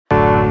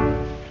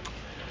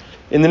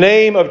In the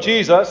name of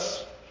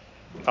Jesus,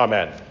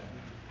 amen.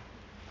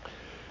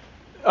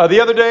 The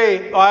other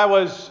day, I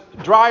was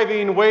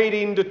driving,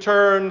 waiting to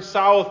turn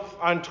south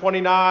on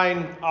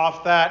 29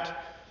 off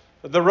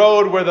the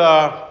road where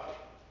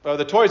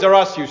the Toys R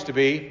Us used to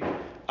be.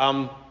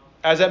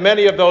 As at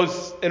many of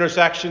those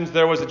intersections,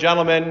 there was a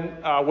gentleman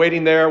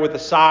waiting there with a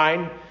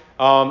sign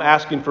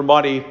asking for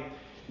money.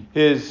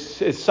 His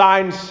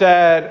sign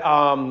said,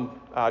 down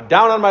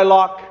on my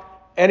luck,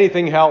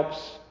 anything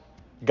helps,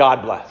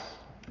 God bless.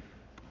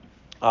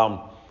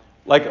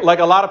 Like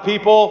a lot of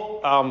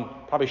people,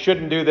 probably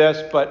shouldn't do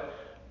this, but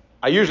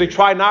I usually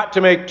try not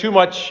to make too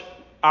much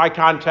eye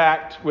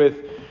contact with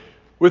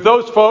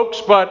those folks,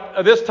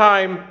 but this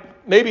time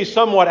maybe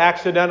somewhat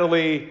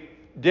accidentally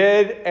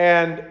did,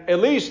 and at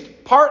least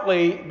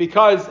partly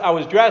because I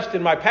was dressed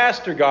in my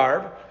pastor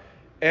garb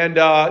and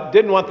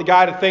didn't want the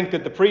guy to think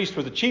that the priest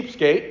was a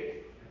cheapskate.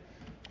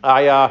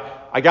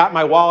 I got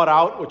my wallet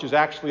out, which is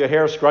actually a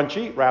hair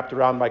scrunchie wrapped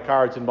around my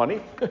cards and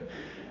money,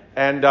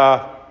 and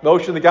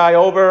motioned the guy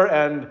over,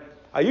 and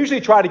I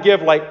usually try to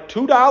give like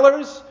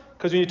 $2,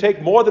 because when you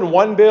take more than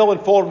one bill and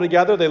fold them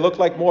together, they look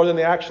like more than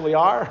they actually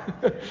are.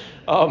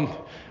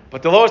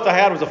 But the lowest I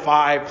had was a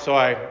 $5,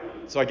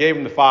 so I gave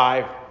him the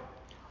 $5.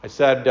 I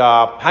said,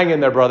 hang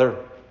in there, brother.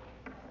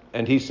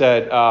 And he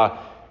said,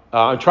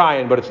 I'm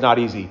trying, but it's not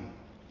easy.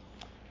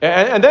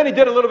 And then he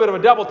did a little bit of a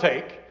double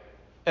take,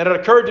 and it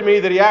occurred to me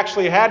that he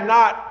actually had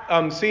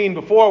not seen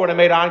before when I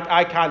made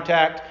eye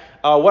contact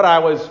what I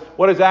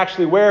was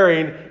actually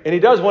wearing, and he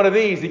does one of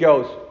these. He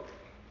goes,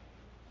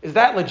 "Is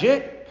that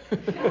legit?"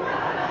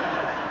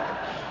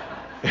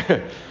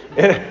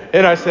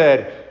 and I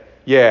said,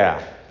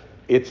 "Yeah,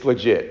 it's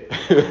legit."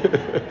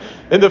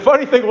 And the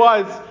funny thing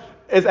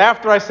is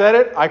after I said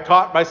it, I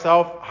caught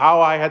myself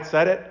how I had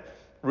said it,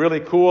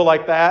 really cool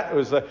like that. It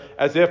was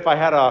as if I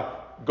had a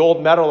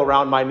gold medal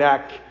around my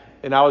neck,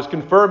 and I was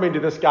confirming to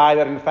this guy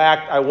that in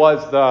fact I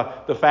was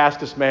the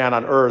fastest man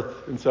on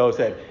earth. And so I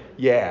said,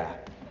 "Yeah,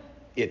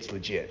 it's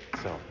legit."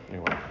 So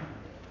anyway,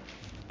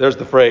 there's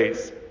the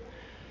phrase.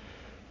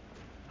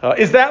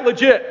 Is that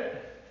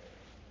legit?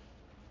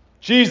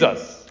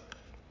 Jesus.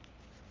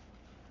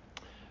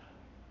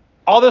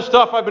 All this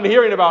stuff I've been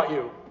hearing about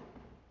you.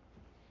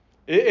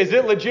 Is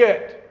it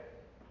legit?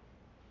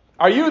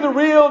 Are you the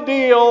real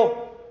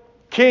deal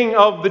King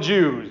of the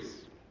Jews?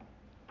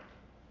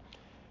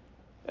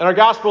 In our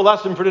gospel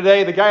lesson for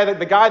today, the guy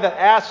that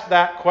asked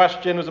that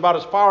question was about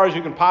as far as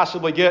you can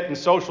possibly get in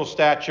social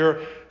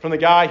stature from the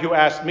guy who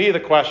asked me the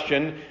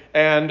question,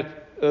 and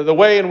the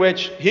way in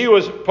which he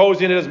was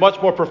posing it is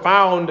much more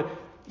profound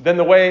than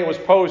the way it was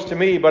posed to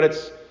me, but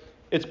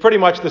it's pretty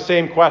much the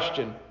same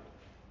question.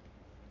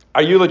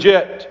 Are you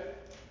legit,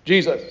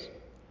 Jesus?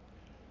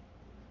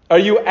 Are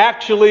you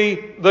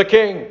actually the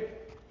king?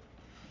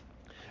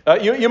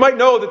 You might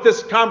know that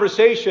this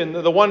conversation,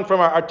 the one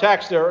from our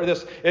text,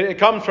 it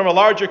comes from a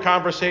larger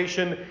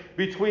conversation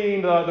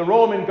between the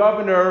Roman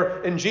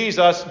governor and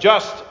Jesus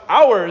just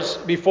hours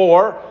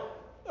before.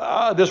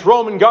 This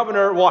Roman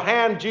governor will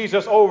hand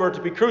Jesus over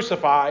to be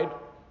crucified,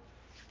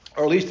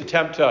 or at least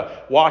attempt to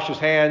wash his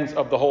hands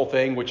of the whole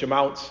thing, which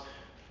amounts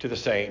to the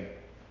same.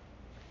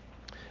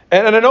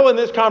 And I know in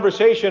this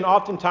conversation,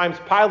 oftentimes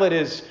Pilate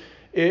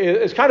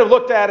is kind of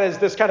looked at as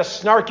this kind of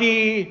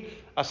snarky,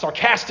 a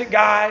sarcastic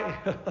guy,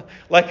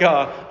 like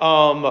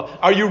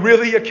are you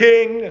really a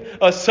king?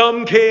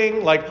 Some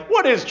king? Like,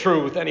 what is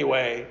truth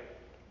anyway?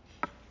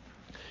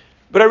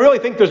 But I really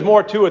think there's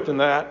more to it than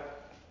that.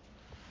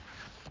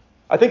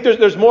 I think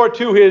there's more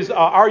to his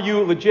are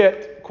you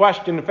legit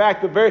question. In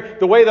fact,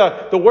 the way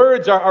the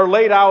words are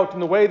laid out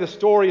and the way the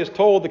story is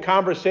told, the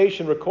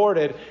conversation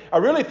recorded, I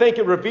really think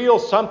it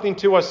reveals something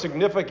to us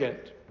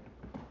significant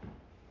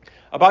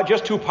about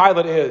just who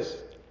Pilate is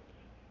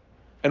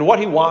and what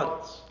he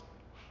wants.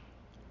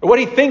 Or what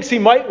he thinks he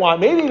might want,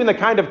 maybe even the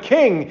kind of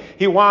king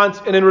he wants.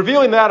 And in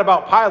revealing that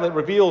about Pilate,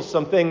 reveals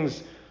some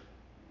things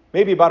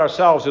maybe about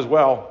ourselves as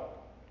well.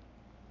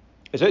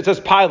 It says,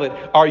 Pilate,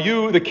 are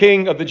you the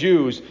king of the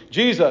Jews?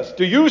 Jesus,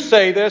 do you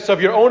say this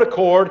of your own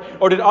accord,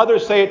 or did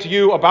others say it to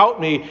you about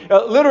me?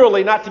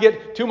 Literally, not to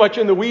get too much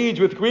in the weeds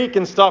with Greek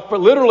and stuff, but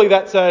literally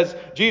that says,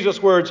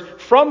 Jesus' words,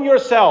 from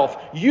yourself,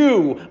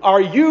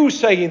 are you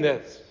saying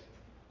this?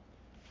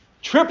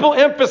 Triple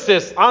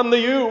emphasis on the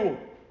you.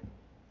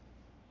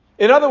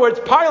 In other words,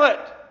 Pilate,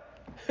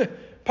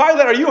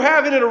 are you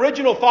having an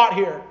original thought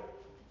here?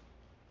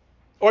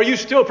 Or are you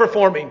still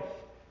performing?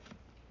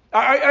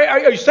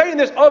 Are you saying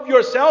this of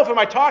yourself? Am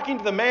I talking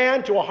to the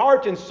man, to a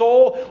heart and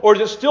soul? Or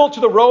is it still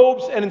to the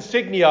robes and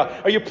insignia?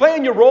 Are you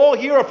playing your role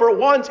here, or for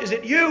once, is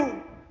it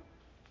you?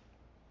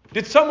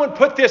 Did someone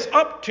put this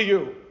up to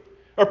you?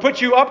 Or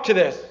put you up to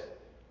this?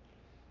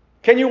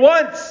 Can you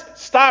once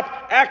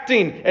stop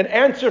acting and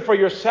answer for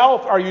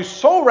yourself? Are you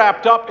so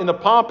wrapped up in the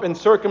pomp and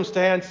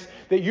circumstance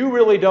that you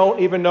really don't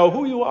even know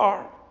who you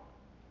are?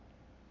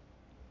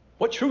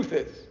 What truth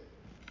is,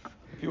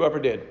 if you ever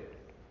did.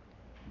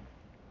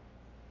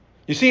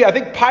 You see, I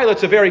think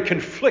Pilate's a very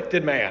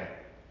conflicted man.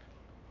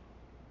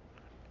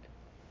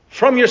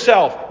 from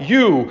yourself.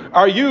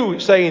 Are you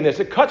saying this?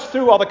 It cuts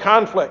through all the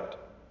conflict.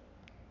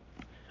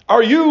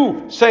 Are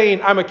you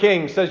saying I'm a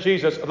king, says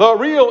Jesus, the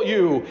real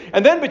you?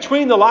 And then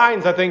between the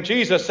lines, I think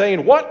Jesus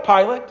saying, what,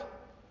 Pilate?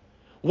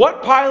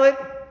 What, Pilate?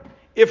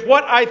 If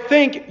what I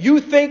think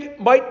you think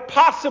might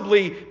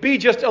possibly be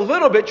just a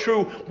little bit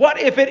true, what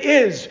if it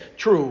is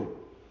true?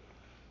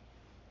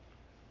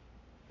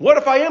 What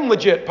if I am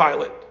legit,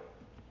 Pilate?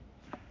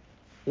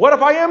 What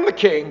if I am the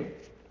king?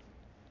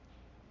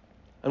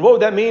 And what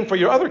would that mean for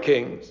your other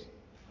kings?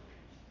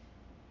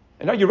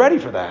 And are you ready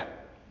for that?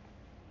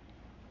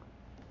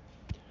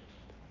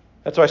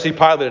 That's why I see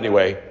Pilate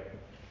anyway.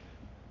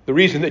 The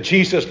reason that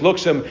Jesus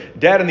looks him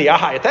dead in the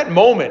eye at that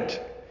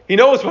moment, he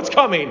knows what's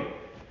coming.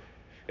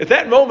 At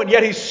that moment,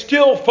 yet he's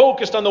still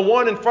focused on the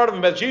one in front of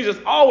him, as Jesus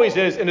always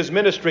is in his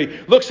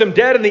ministry, looks him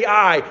dead in the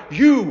eye.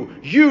 You,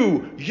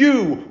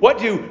 what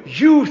do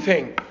you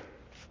think?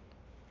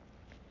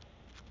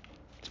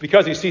 It's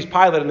because he sees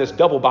Pilate in this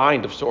double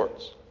bind of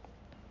sorts.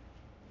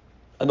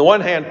 On the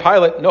one hand,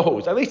 Pilate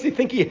knows, at least I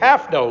think he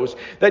half knows,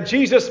 that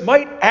Jesus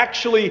might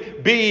actually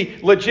be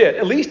legit.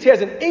 At least he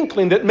has an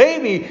inkling that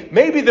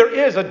maybe there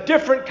is a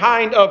different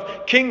kind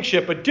of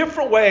kingship, a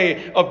different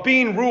way of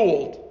being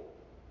ruled.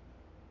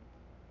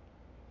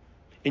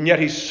 And yet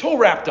he's so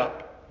wrapped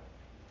up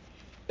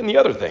in the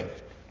other thing,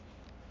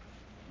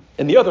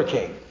 in the other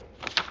king.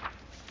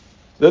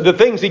 The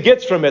things he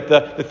gets from it,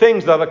 the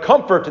things, the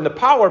comfort and the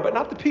power, but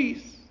not the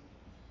peace.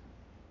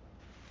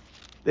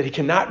 That he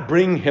cannot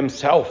bring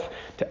himself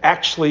to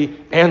actually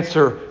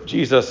answer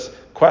Jesus'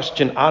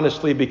 question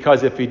honestly,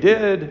 because if he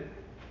did,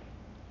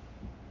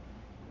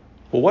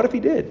 well, what if he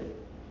did?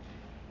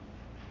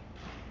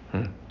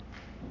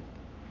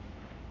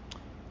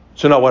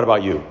 So now what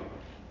about you?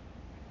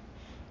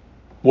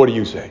 What do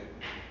you say?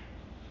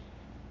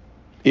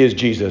 Is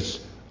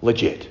Jesus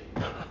legit?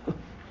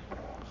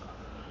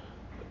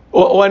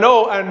 Well, I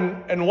know,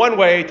 and one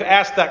way to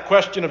ask that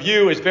question of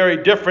you is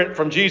very different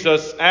from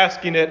Jesus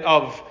asking it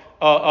of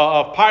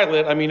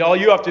Pilate. I mean, all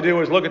you have to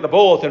do is look at the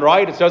bulletin,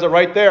 right? It says it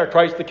right there.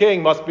 Christ the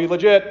King must be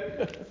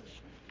legit.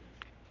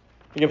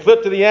 You can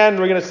flip to the end.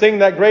 We're going to sing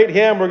that great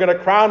hymn. We're going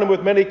to crown him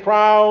with many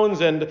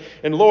crowns and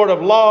Lord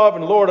of love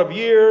and Lord of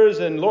years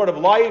and Lord of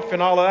life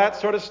and all of that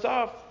sort of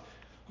stuff.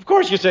 Of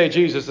course you say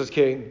Jesus is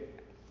king.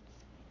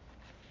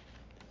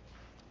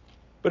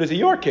 But is he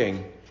your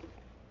king?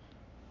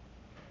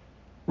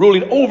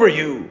 Ruling over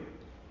you.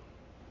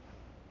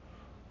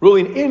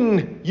 Ruling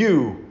in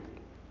you.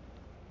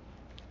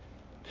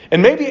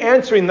 And maybe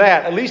answering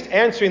that, at least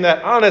answering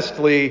that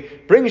honestly,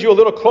 brings you a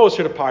little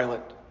closer to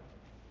Pilate.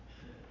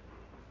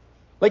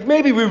 Like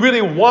maybe we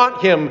really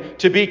want him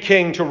to be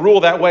king, to rule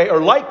that way, or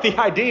like the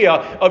idea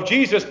of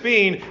Jesus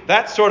being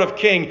that sort of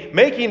king,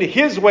 making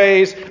his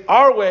ways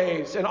our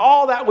ways, and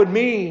all that would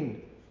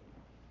mean.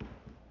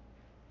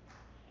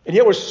 And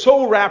yet we're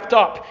so wrapped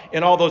up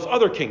in all those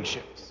other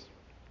kingships,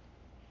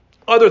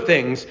 other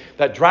things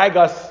that drag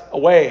us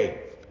away,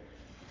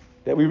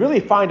 that we really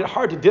find it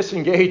hard to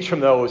disengage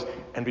from those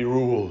and be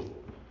ruled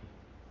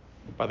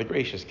by the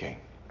gracious King.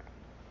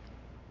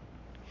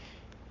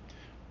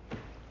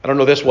 I don't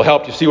know if this will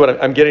help you see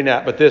what I'm getting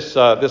at, but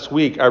this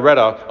week I read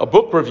a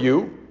book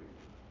review,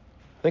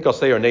 I think I'll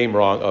say her name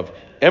wrong, of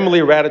Emily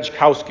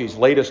Ratajkowski's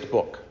latest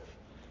book.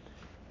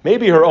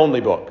 Maybe her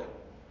only book.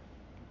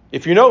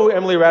 If you know who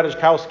Emily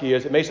Ratajkowski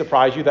is, it may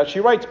surprise you that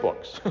she writes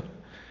books.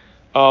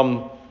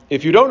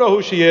 If you don't know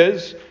who she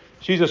is,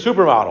 she's a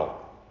supermodel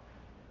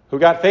who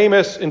got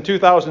famous in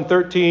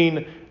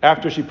 2013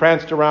 after she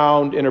pranced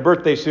around in her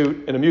birthday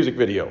suit in a music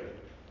video.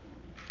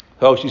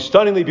 So she's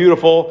stunningly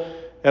beautiful,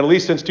 and at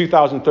least since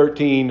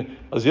 2013,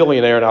 a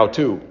zillionaire now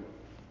too.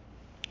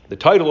 The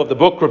title of the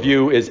book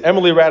review is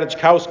Emily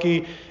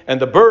Ratajkowski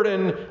and the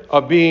Burden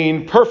of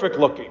Being Perfect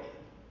Looking.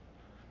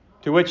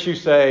 To which you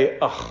say,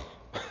 ugh,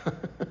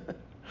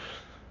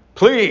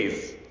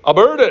 please, a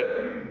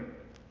burden.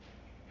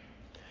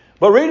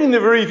 But reading the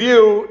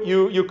review,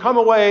 you come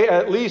away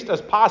at least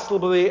as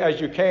possibly as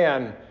you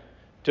can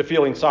to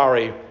feeling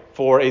sorry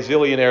for a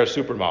zillionaire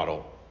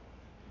supermodel.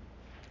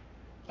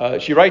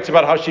 She writes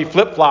about how she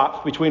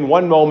flip-flops between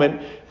one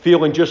moment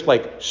feeling just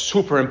like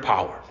super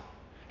empowered,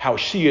 how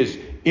she is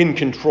in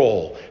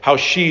control, how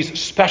she's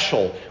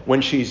special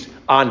when she's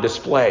on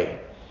display,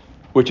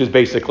 which is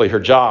basically her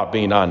job,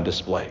 being on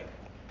display.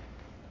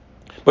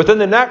 But then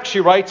the next, she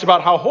writes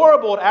about how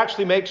horrible it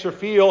actually makes her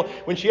feel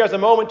when she has a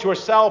moment to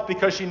herself,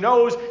 because she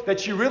knows that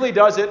she really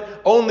does it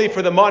only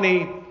for the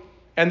money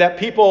and that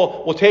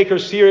people will take her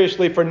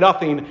seriously for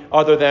nothing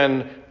other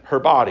than her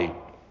body.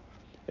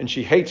 And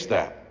she hates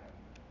that.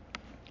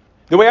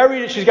 The way I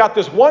read it, she's got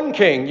this one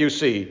king, you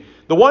see.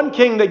 The one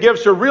king that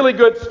gives her really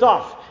good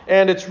stuff,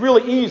 and it's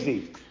really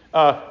easy.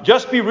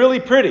 Just be really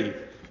pretty.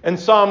 And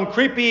some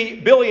creepy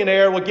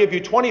billionaire will give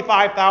you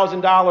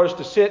 $25,000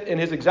 to sit in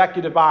his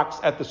executive box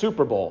at the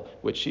Super Bowl,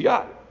 which she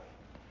got.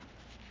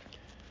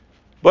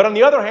 But on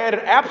the other hand,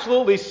 it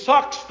absolutely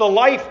sucks the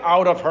life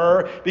out of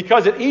her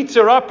because it eats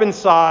her up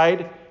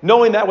inside,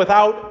 knowing that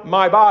without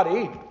my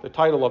body, the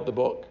title of the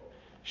book,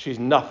 she's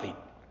nothing.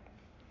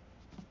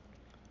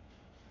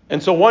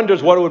 and so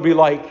wonders what it would be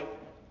like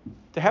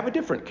to have a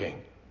different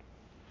king.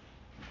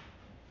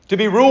 To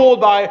be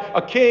ruled by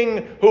a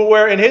king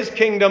where in his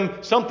kingdom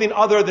something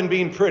other than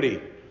being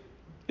pretty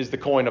is the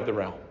coin of the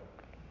realm.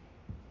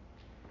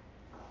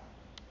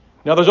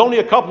 Now, there's only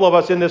a couple of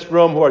us in this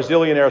room who are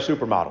zillionaire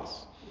supermodels.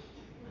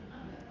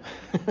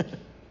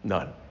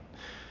 None.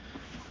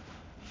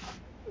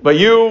 But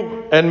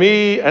you and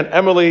me and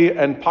Emily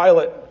and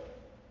Pilate,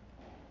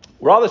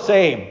 we're all the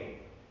same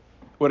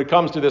when it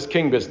comes to this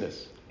king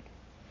business.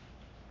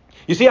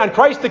 You see, on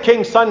Christ the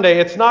King Sunday,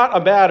 it's not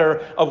a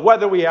matter of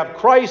whether we have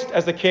Christ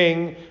as a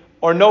king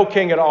or no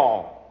king at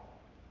all.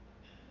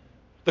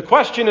 The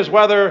question is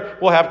whether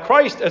we'll have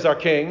Christ as our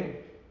king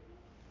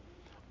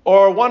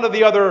or one of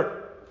the other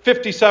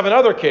 57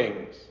 other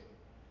kings,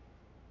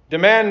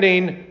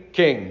 demanding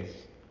kings,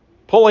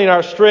 pulling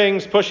our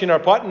strings, pushing our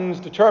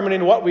buttons,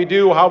 determining what we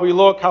do, how we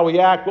look, how we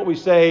act, what we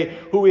say,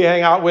 who we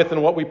hang out with,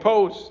 and what we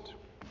post.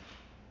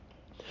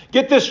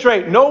 Get this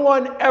straight. No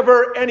one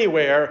ever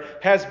anywhere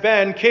has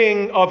been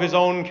king of his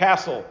own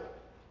castle.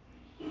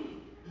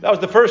 That was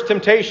the first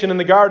temptation in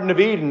the Garden of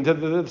Eden to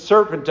the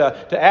serpent,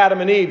 to Adam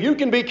and Eve. You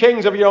can be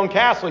kings of your own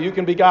castle. You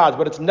can be gods.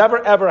 But it's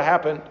never, ever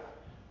happened.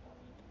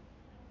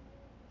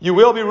 You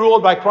will be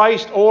ruled by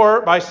Christ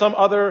or by some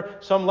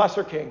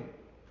lesser king.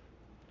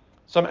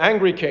 Some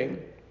angry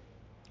king.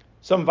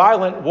 Some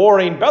violent,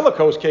 warring,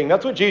 bellicose king.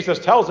 That's what Jesus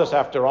tells us,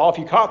 after all, if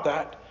you caught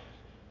that.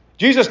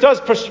 Jesus does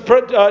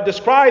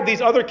describe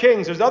these other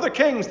kings. There's other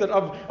kings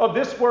of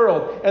this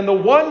world. And the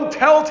one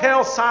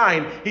telltale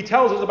sign he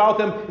tells us about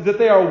them is that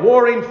they are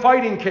warring,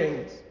 fighting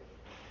kings.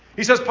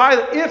 He says,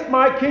 Pilate, if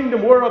my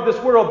kingdom were of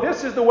this world,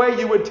 this is the way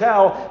you would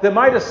tell that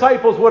my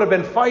disciples would have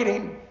been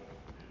fighting.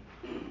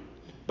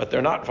 But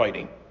they're not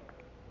fighting.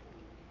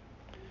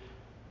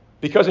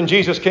 Because in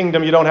Jesus'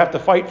 kingdom, you don't have to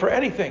fight for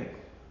anything.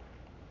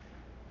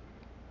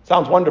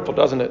 Sounds wonderful,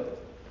 doesn't it?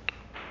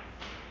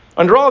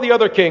 Under all the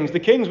other kings,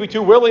 the kings we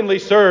too willingly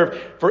serve,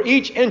 for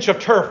each inch of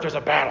turf there's a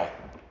battle.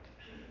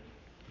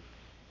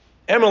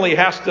 Emily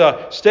has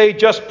to stay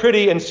just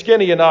pretty and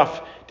skinny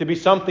enough to be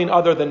something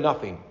other than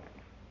nothing.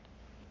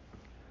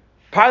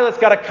 Pilate's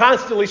got to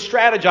constantly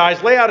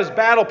strategize, lay out his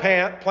battle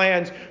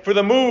plans for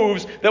the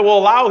moves that will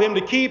allow him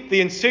to keep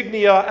the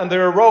insignia and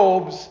their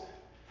robes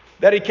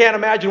that he can't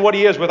imagine what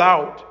he is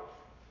without.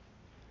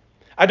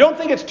 I don't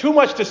think it's too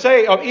much to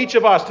say of each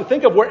of us to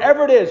think of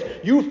wherever it is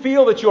you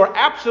feel that you are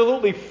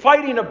absolutely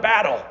fighting a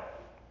battle.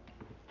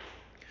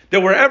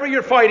 That wherever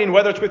you're fighting,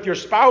 whether it's with your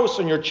spouse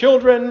and your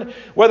children,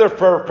 whether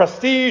for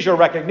prestige or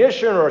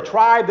recognition or a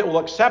tribe that will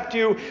accept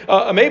you,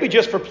 maybe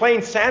just for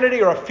plain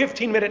sanity or a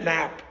 15-minute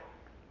nap.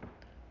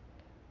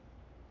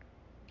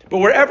 But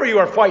wherever you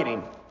are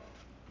fighting,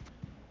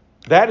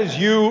 that is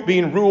you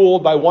being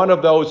ruled by one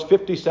of those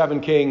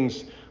 57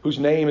 kings whose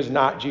name is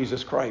not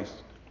Jesus Christ.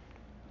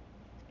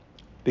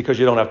 Because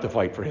you don't have to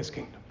fight for his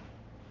kingdom.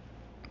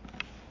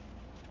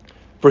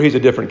 For he's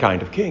a different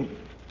kind of king.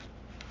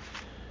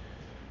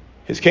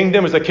 His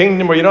kingdom is a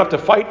kingdom where you don't have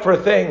to fight for a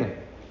thing.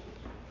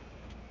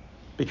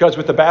 Because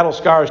with the battle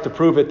scars to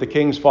prove it, the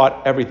kings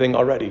fought everything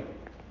already.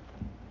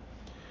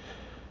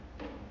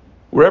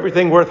 Where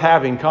everything worth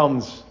having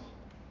comes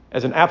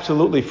as an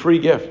absolutely free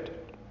gift.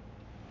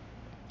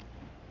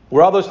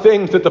 Where all those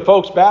things that the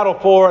folks battle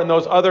for and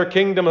those other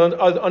kingdoms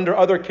under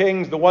other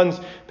kings, the ones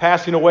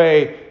passing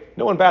away,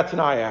 no one bats an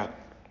eye at.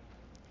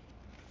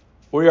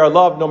 We are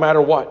loved no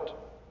matter what.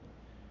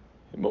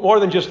 More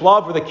than just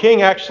love, where the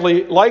king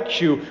actually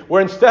likes you,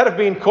 where instead of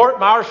being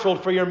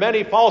court-martialed for your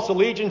many false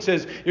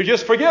allegiances, you're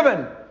just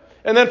forgiven,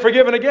 and then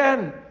forgiven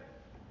again.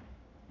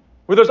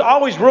 Where there's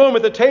always room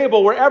at the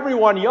table, where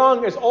everyone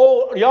young and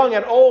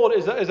old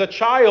is a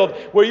child,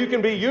 where you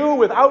can be you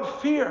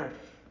without fear.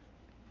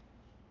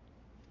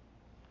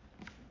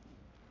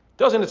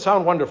 Doesn't it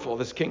sound wonderful,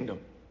 this kingdom?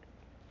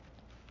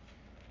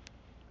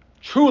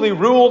 Truly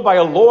ruled by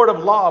a Lord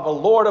of love, a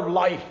Lord of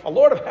life, a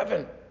Lord of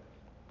heaven.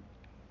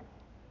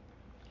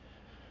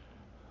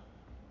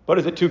 But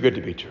is it too good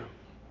to be true?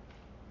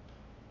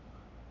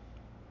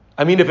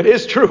 I mean, if it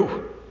is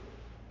true,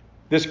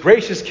 this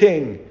gracious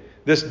king,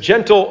 this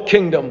gentle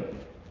kingdom,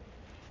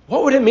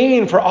 what would it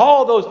mean for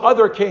all those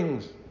other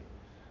kings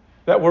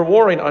that we're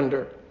warring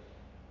under?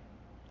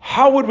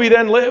 How would we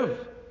then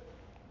live?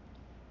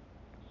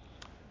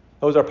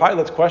 Those are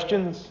Pilate's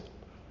questions,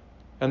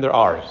 and they're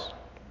ours.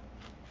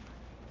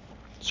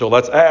 So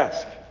let's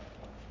ask.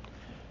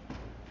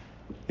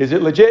 Is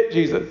it legit,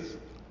 Jesus?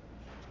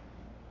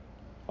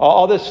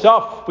 All this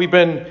stuff we've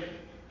been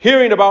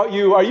hearing about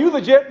you, are you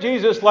legit,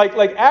 Jesus? Like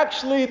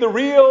actually the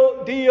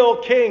real deal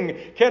king?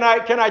 Can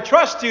I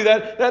trust you?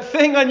 That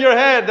thing on your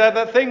head,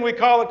 that thing we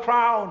call a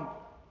crown.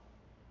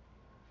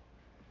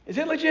 Is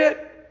it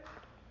legit?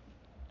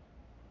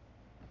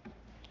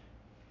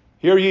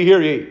 Hear ye,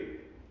 hear ye.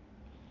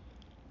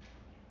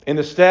 In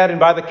the stead and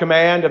by the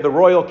command of the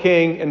royal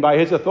king and by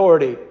his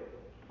authority,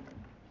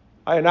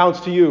 I announce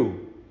to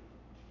you,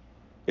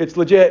 it's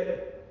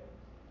legit.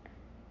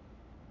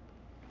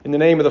 In the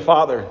name of the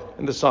Father,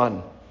 and the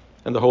Son,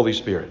 and the Holy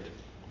Spirit.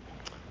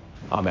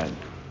 Amen.